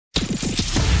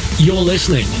You're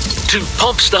listening to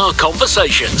Popstar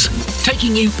Conversations,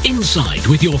 taking you inside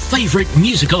with your favorite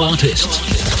musical artists.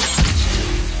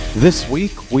 This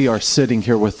week, we are sitting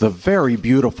here with the very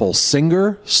beautiful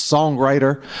singer,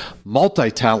 songwriter,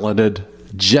 multi-talented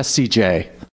Jessie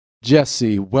J.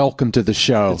 Jessie, welcome to the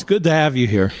show. It's good to have you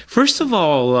here. First of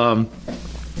all, I'd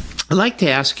like to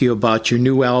ask you about your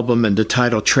new album and the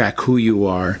title track, Who You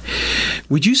Are.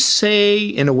 Would you say,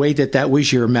 in a way, that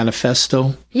was your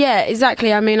manifesto? Yeah,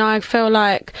 exactly. I mean, I feel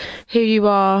like Who You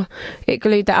Are, it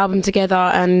glued the album together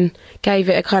and gave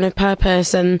it a kind of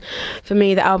purpose. And for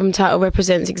me, the album title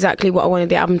represents exactly what I wanted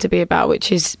the album to be about,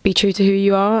 which is be true to who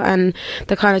you are and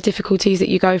the kind of difficulties that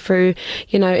you go through,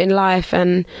 you know, in life.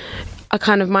 And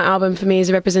my album for me is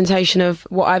a representation of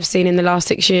what I've seen in the last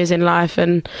 6 years in life,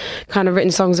 and kind of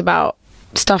written songs about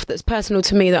stuff that's personal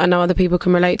to me that I know other people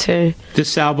can relate to.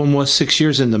 This album was 6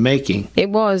 years in the making. It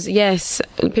was, yes.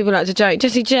 People like to joke,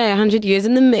 Jessie J, 100 years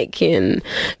in the making.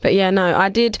 But yeah, no, I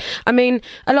did. I mean,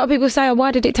 a lot of people say, oh,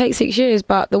 why did it take 6 years?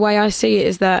 But the way I see it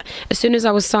is that as soon as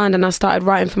I was signed and I started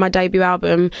writing for my debut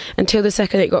album, until the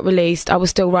second it got released, I was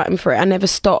still writing for it. I never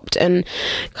stopped, and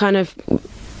kind of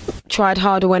tried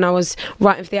harder when I was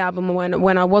writing for the album and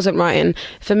when I wasn't writing.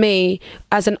 For me,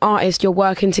 as an artist, you're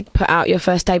working to put out your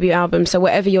first debut album, so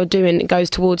whatever you're doing, it goes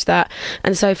towards that.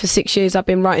 And so for 6 years I've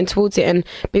been writing towards it, and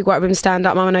Big White Room, Stand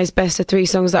Up, Mama Knows Best are 3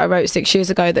 songs that I wrote 6 years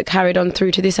ago that carried on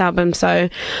through to this album. So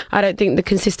I don't think the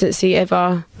consistency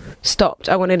ever stopped.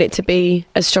 I wanted it to be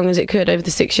as strong as it could over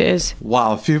the 6 years.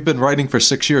 Wow, if you've been writing for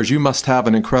 6 years, you must have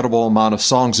an incredible amount of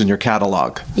songs in your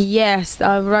catalog. Yes,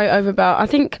 I wrote over about, I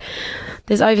think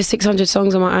there's over 600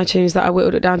 songs on my iTunes that I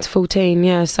whittled it down to 14,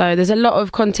 yeah. So there's a lot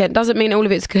of content. Doesn't mean all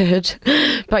of it's good,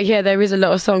 but yeah, there is a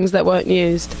lot of songs that weren't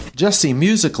used. Jessie,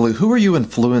 musically, who are you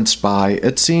influenced by?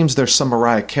 It seems there's some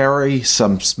Mariah Carey,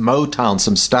 some Motown,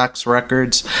 some Stax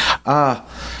Records.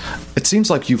 It seems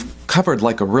like you've covered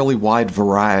like a really wide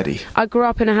variety. I grew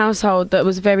up in a household that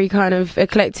was very kind of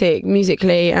eclectic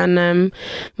musically, and my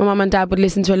mum and dad would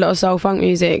listen to a lot of soul funk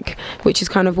music, which is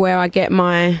kind of where I get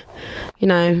my, you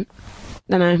know,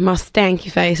 my stanky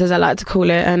face, as I like to call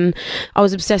it. And I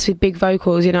was obsessed with big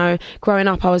vocals, you know. Growing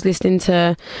up, I was listening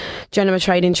to Jenna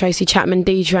Trading, Tracy Chapman,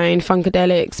 D-Train,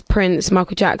 Funkadelics, Prince,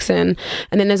 Michael Jackson.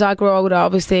 And then as I grew older,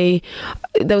 obviously,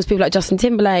 there was people like Justin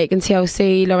Timberlake and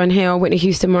TLC, Lauryn Hill, Whitney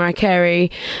Houston, Mariah Carey.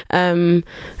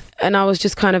 And I was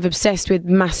just kind of obsessed with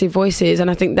massive voices, and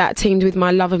I think that teamed with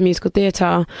my love of musical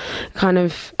theatre kind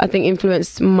of, I think,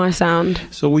 influenced my sound.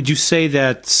 So would you say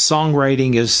that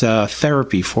songwriting is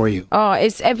therapy for you? Oh,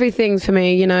 it's everything for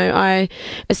me, you know.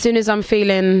 As soon as I'm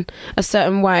feeling a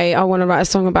certain way, I want to write a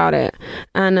song about it.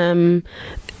 And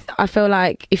I feel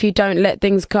like if you don't let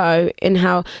things go, in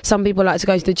how some people like to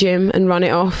go to the gym and run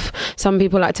it off, some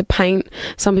people like to paint,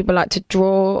 some people like to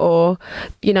draw or,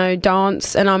 you know,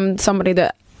 dance, and I'm somebody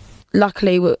that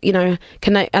luckily, you know,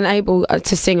 and able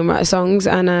to sing and write songs.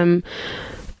 And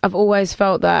I've always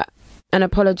felt that an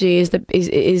apology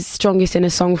is strongest in a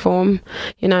song form.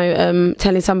 You know,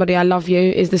 telling somebody I love you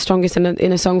is the strongest in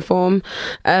a song form.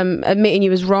 Admitting you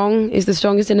was wrong is the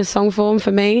strongest in a song form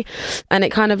for me, and it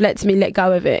kind of lets me let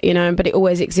go of it, you know. But it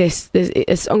always exists.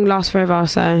 A song lasts forever.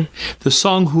 So the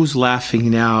song "Who's Laughing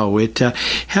Now," it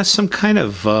has some kind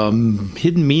of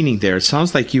hidden meaning there. It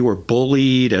sounds like you were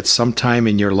bullied at some time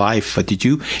in your life. Did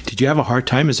you have a hard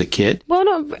time as a kid? Well,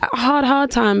 not a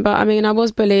hard time, but I mean, I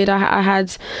was bullied. I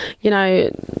had, you know,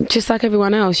 just like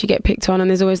everyone else, you get picked on, and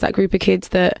there's always that group of kids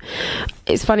that,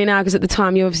 it's funny now because at the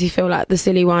time you obviously feel like the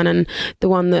silly one and the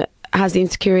one that has the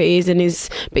insecurities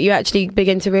but you actually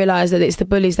begin to realise that it's the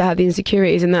bullies that have the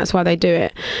insecurities, and that's why they do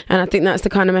it. And I think that's the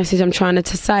kind of message I'm trying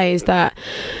to say, is that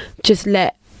just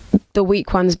let the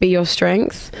weak ones be your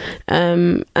strength,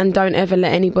 and don't ever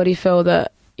let anybody feel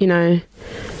that, you know,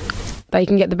 they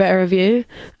can get the better of you.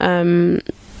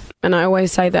 And I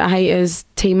always say that haters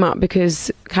team up because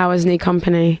cowards need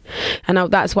company. And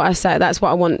that's what I say. That's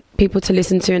what I want people to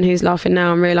listen to in Who's Laughing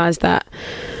Now, and realise that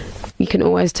you can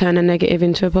always turn a negative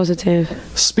into a positive.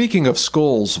 Speaking of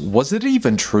schools, was it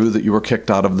even true that you were kicked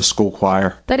out of the school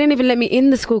choir? They didn't even let me in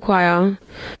the school choir.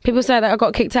 People say that I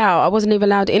got kicked out. I wasn't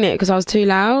even allowed in it because I was too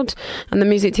loud. And the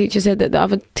music teacher said that the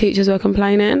other teachers were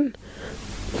complaining.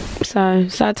 So,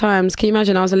 sad times. Can you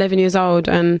imagine? I was 11 years old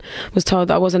and was told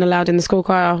that I wasn't allowed in the school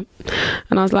choir.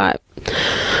 And I was like,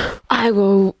 I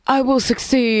will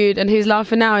succeed. And who's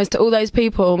laughing now is to all those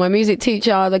people, my music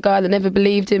teacher, the guy that never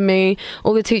believed in me,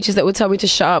 all the teachers that would tell me to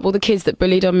shut up, all the kids that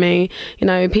bullied on me, you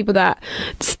know, people that,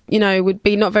 you know, would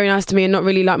be not very nice to me and not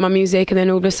really like my music, and then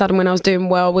all of a sudden when I was doing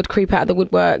well would creep out of the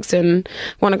woodworks and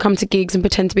want to come to gigs and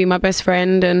pretend to be my best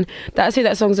friend. And that's who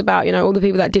that song's about, you know, all the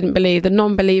people that didn't believe, the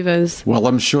non-believers. Well,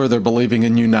 I'm sure they're believing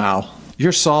in you now.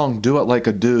 Your song, Do It Like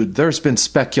a Dude, there's been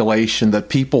speculation that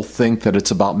people think that it's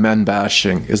about men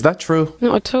bashing. Is that true?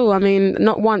 Not at all. I mean,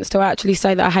 not once do I actually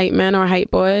say that I hate men or I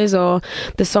hate boys, or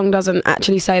the song doesn't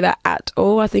actually say that at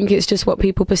all. I think it's just what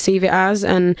people perceive it as,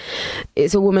 and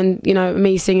it's a woman, you know,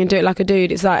 me singing Do It Like a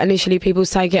Dude. It's like initially people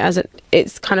take it as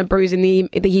it's kind of bruising the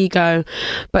ego.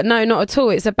 But no, not at all.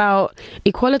 It's about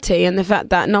equality and the fact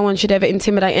that no one should ever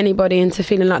intimidate anybody into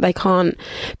feeling like they can't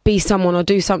be someone or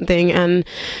do something. And,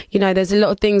 you know, there's a lot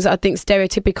of things that I think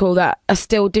stereotypical that are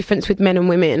still different with men and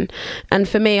women. And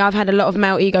for me, I've had a lot of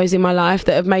male egos in my life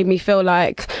that have made me feel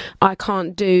like I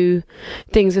can't do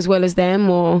things as well as them,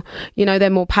 or, you know, they're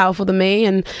more powerful than me.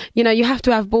 And, you know, you have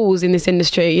to have balls in this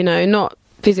industry, you know, not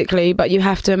physically, but you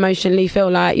have to emotionally feel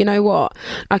like, you know what,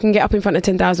 I can get up in front of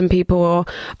 10,000 people, or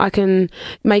I can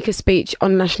make a speech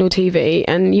on national TV,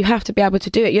 and you have to be able to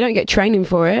do it. You don't get training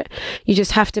for it. You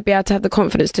just have to be able to have the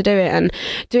confidence to do it. And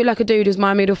Do It Like a Dude is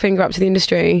my middle finger up to the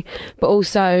industry, but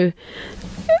also,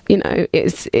 you know,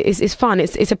 it's fun.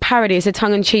 It's a parody. It's a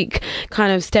tongue-in-cheek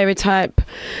kind of stereotype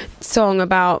song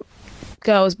about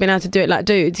girls being able to do it like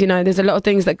dudes. You know, there's a lot of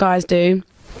things that guys do.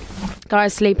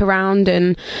 Guys sleep around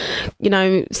and, you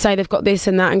know, say they've got this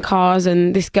and that and cars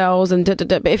and this girls and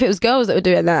da-da-da. But if it was girls that were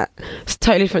doing that, it's a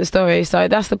totally different story. So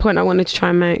that's the point I wanted to try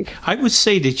and make. I would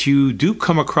say that you do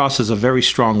come across as a very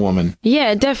strong woman.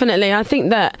 Yeah, definitely. I think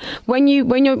that when you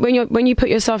put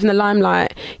yourself in the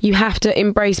limelight, you have to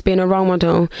embrace being a role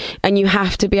model, and you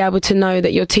have to be able to know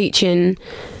that you're teaching,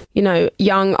 you know,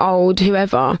 young, old,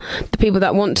 whoever, the people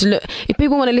that want to look. If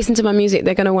people want to listen to my music,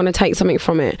 they're going to want to take something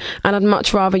from it. And I'd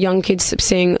much rather young kids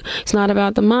sing "It's not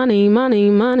about the money, money,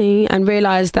 money," and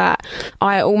realise that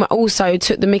I also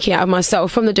took the mickey out of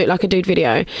myself from the Do It Like a Dude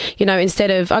video. You know,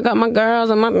 instead of I got my girls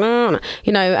and my,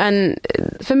 you know, and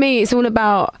for me, it's all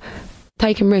about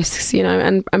taking risks, you know,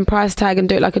 and Price Tag and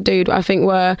Do It Like a Dude, I think,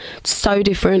 were so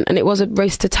different, and it was a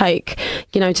risk to take,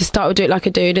 you know, to start with Do It Like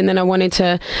a Dude, and then I wanted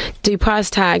to do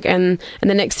Price Tag, and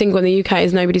the next single in the UK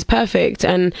is Nobody's Perfect,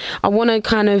 and I want to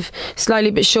kind of slowly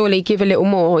but surely give a little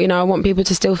more, you know. I want people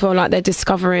to still feel like they're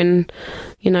discovering,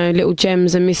 you know, little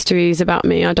gems and mysteries about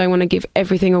me. I don't want to give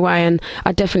everything away, and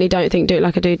I definitely don't think Do It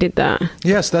Like a Dude did that.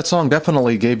 Yes, that song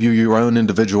definitely gave you your own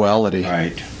individuality.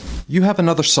 Right. You have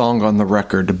another song on the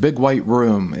record, A Big White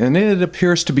Room, and it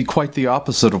appears to be quite the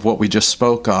opposite of what we just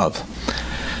spoke of.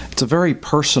 It's a very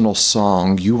personal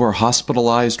song. You were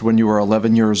hospitalized when you were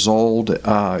 11 years old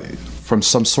from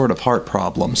some sort of heart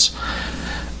problems.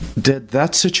 Did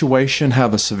that situation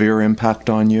have a severe impact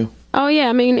on you? Oh yeah,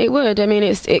 I mean, it would. I mean,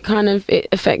 it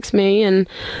affects me, and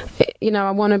you know,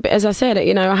 I want to, as I said,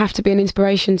 you know, I have to be an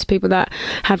inspiration to people that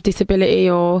have disability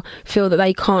or feel that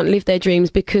they can't live their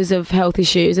dreams because of health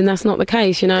issues, and that's not the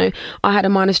case. You know, I had a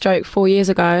minor stroke 4 years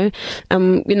ago,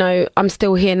 and you know, I'm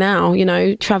still here now. You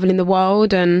know, traveling the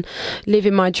world and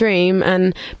living my dream.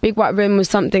 And Big White Room was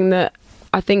something that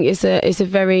I think it's a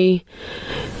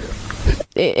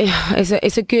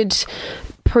good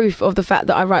proof of the fact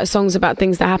that I write songs about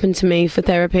things that happened to me for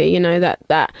therapy. You know,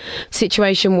 that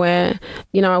situation where,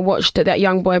 you know, I watched that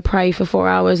young boy pray for 4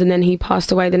 hours and then he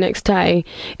passed away the next day.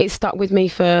 It stuck with me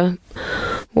for,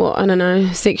 what, I don't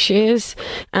know, 6 years.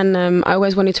 And I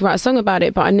always wanted to write a song about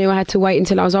it, but I knew I had to wait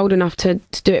until I was old enough to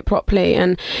do it properly.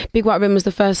 And Big White Room was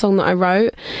the first song that I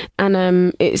wrote,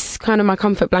 and it's kind of my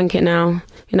comfort blanket now.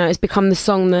 You know, it's become the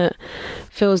song that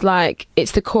feels like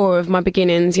it's the core of my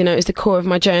beginnings, you know, it's the core of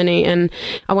my journey, and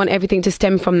I want everything to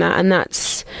stem from that. And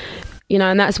that's, you know,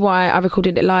 and that's why I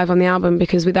recorded it live on the album,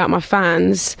 because without my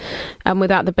fans and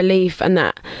without the belief and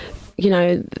that, you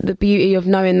know, the beauty of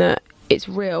knowing that it's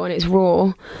real and it's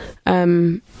raw,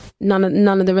 none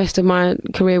of the rest of my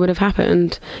career would have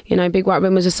happened. You know, Big White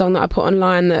Room was a song that I put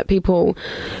online that people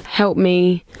helped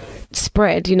me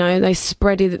spread. You know, they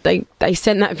spread it, they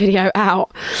sent that video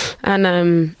out,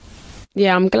 and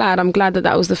yeah, I'm glad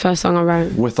that was the first song I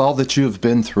wrote. With all that you have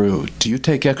been through, do you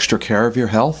take extra care of your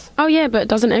health? Oh yeah, but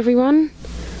doesn't everyone?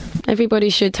 Everybody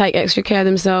should take extra care of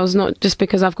themselves, not just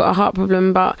because I've got a heart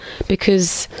problem, but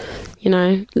because, you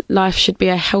know, life should be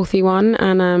a healthy one.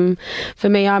 And for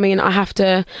me, I mean, I have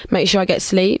to make sure I get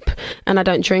sleep, and I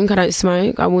don't drink, I don't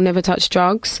smoke, I will never touch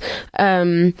drugs.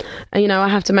 And, you know, I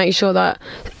have to make sure that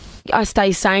I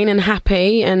stay sane and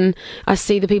happy, and I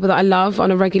see the people that I love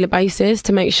on a regular basis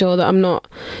to make sure that I'm not,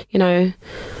 you know,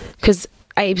 because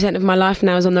 80% of my life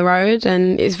now is on the road,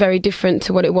 and it's very different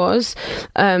to what it was.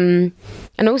 And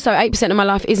also 8% of my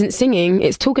life isn't singing,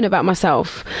 it's talking about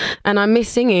myself, and I miss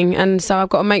singing. And so I've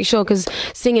got to make sure, because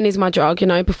singing is my drug, you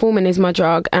know, performing is my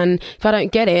drug, and if I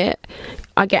don't get it,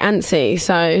 I get antsy.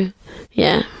 So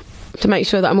yeah, to make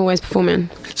sure that I'm always performing.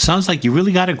 Sounds like you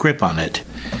really got a grip on it.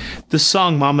 The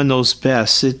song Mama Knows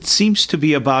Best, it seems to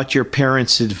be about your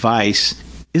parents' advice.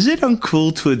 Is it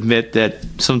uncool to admit that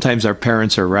sometimes our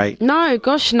parents are right? No,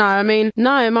 gosh, no. I mean,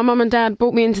 no, my mum and dad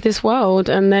brought me into this world,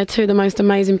 and they're two of the most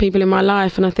amazing people in my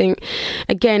life. And I think,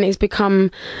 again, it's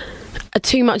become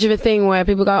too much of a thing where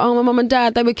people go, oh, my mum and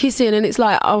dad, they were kissing, and it's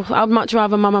like, oh, I'd much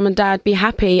rather my mum and dad be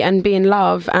happy and be in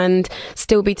love and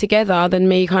still be together than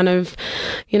me kind of,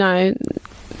 you know...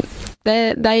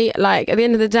 They like, at the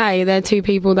end of the day, they're two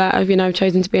people that have, you know,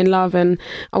 chosen to be in love. And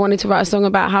I wanted to write a song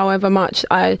about however much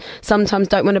I sometimes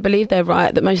don't want to believe they're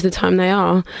right, that most of the time they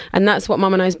are. And that's what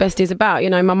Mama Knows Best is about. You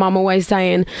know, my mum always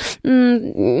saying,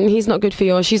 he's not good for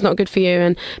you, or she's not good for you,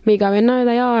 and me going, no,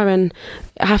 they are. And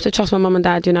I have to trust my mum and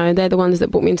dad, you know, they're the ones that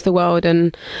brought me into the world,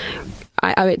 and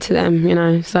I owe it to them, you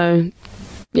know. So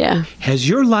yeah. Has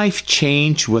your life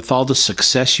changed with all the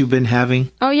success you've been having?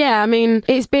 Oh yeah, I mean,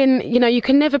 it's been, you know, you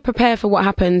can never prepare for what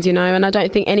happens, you know, and I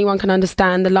don't think anyone can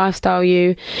understand the lifestyle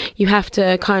you have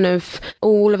to kind of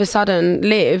all of a sudden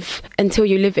live until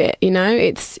you live it, you know.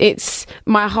 It's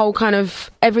my whole kind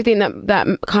of, everything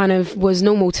that kind of was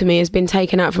normal to me has been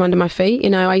taken out from under my feet, you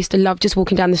know. I used to love just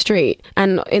walking down the street,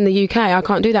 and in the UK I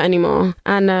can't do that anymore.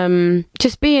 And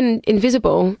just being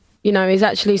invisible, you know, is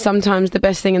actually sometimes the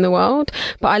best thing in the world.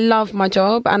 But I love my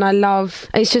job, and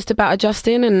it's just about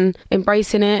adjusting and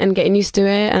embracing it and getting used to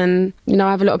it. And, you know, I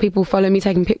have a lot of people follow me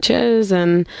taking pictures,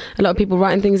 and a lot of people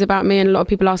writing things about me, and a lot of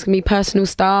people asking me personal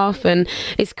stuff. And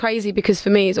it's crazy, because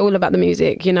for me, it's all about the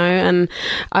music, you know, and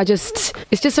it's just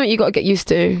something you got to get used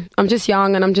to. I'm just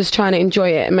young, and I'm just trying to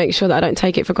enjoy it and make sure that I don't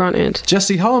take it for granted.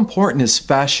 Jessie, how important is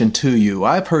fashion to you?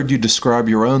 I've heard you describe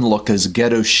your own look as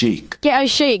ghetto chic. Ghetto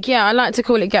chic, yeah, I like to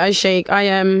call it ghetto chic. I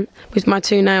am with my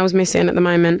 2 nails missing at the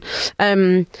moment.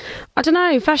 I don't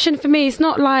know, fashion for me, it's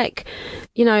not like,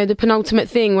 you know, the penultimate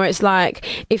thing where it's like,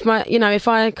 if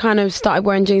I kind of started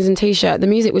wearing jeans and t-shirt, the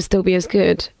music would still be as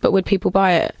good, but would people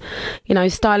buy it? You know,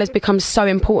 style has become so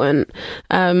important,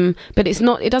 but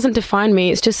it doesn't define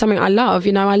me. It's just something I love.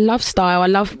 You know, I love style, I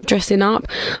love dressing up,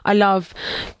 I love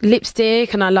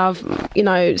lipstick, and I love, you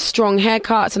know, strong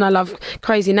haircuts, and I love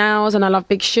crazy nails, and I love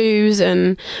big shoes,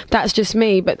 and that's just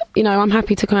me. But, you know, I'm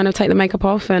happy to kind of take the makeup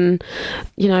off, and,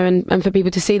 you know, and for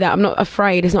people to see that. I'm not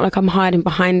afraid. It's not like I'm hiding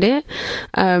behind it.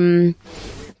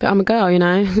 But I'm a girl, you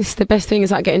know. It's the best thing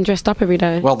is like getting dressed up every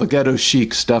day. Well, the ghetto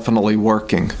chic's definitely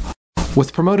working.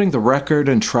 With promoting the record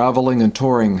and traveling and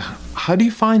touring, how do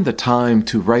you find the time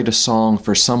to write a song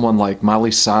for someone like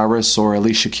Miley Cyrus or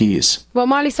Alicia Keys? Well,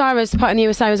 Miley Cyrus, Part in the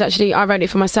USA, was actually, I wrote it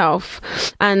for myself.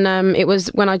 And it was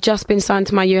when I'd just been signed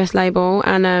to my US label,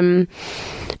 and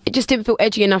it just didn't feel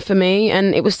edgy enough for me.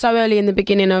 And it was so early in the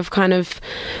beginning of kind of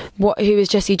who is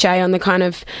JESSIE J on the kind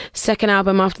of second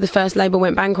album after the first label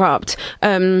went bankrupt,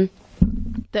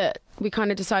 that we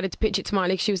kind of decided to pitch it to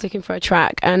Miley because she was looking for a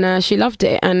track, and she loved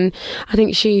it. And I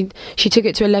think she took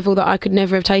it to a level that I could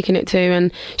never have taken it to,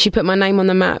 and she put my name on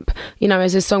the map, you know,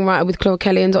 as a songwriter with Claude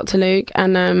Kelly and Dr. Luke.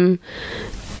 And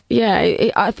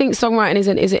yeah, I think songwriting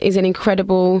is an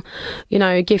incredible, you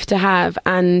know, gift to have.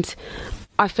 And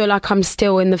I feel like I'm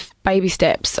still in the baby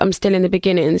steps. I'm still in the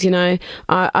beginnings, you know.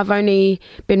 I've only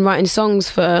been writing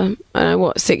songs for,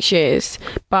 6 years,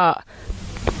 but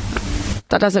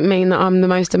that doesn't mean that I'm the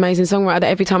most amazing songwriter, that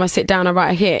every time I sit down I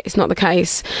write a hit. It's not the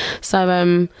case.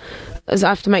 So I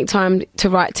have to make time to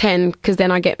write 10, because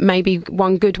then I get maybe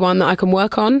one good one that I can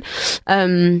work on.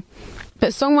 But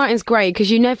songwriting's great because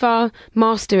you never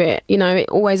master it. You know, it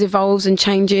always evolves and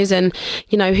changes. And,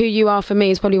 you know, Who You Are for me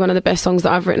is probably one of the best songs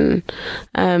that I've written.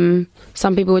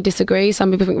 Some people would disagree.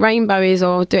 Some people think Rainbow is,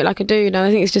 or Do It Like a Dude. And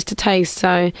I think it's just a taste.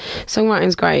 So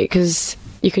songwriting's great because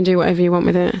you can do whatever you want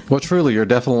with it. Well, truly, you're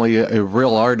definitely a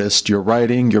real artist. You're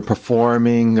writing, you're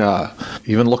performing,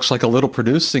 even looks like a little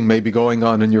producing may be going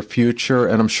on in your future,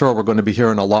 and I'm sure we're going to be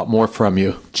hearing a lot more from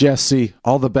you. Jessie,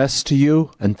 all the best to you,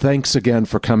 and thanks again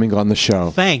for coming on the show.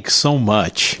 Thanks so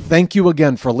much. Thank you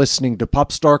again for listening to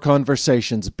Popstar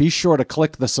Conversations. Be sure to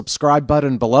click the subscribe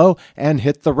button below and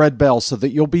hit the red bell so that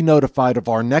you'll be notified of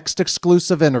our next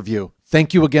exclusive interview.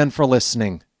 Thank you again for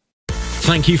listening.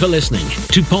 Thank you for listening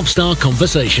to Popstar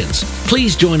Conversations.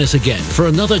 Please join us again for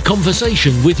another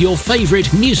conversation with your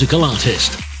favorite musical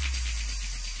artist.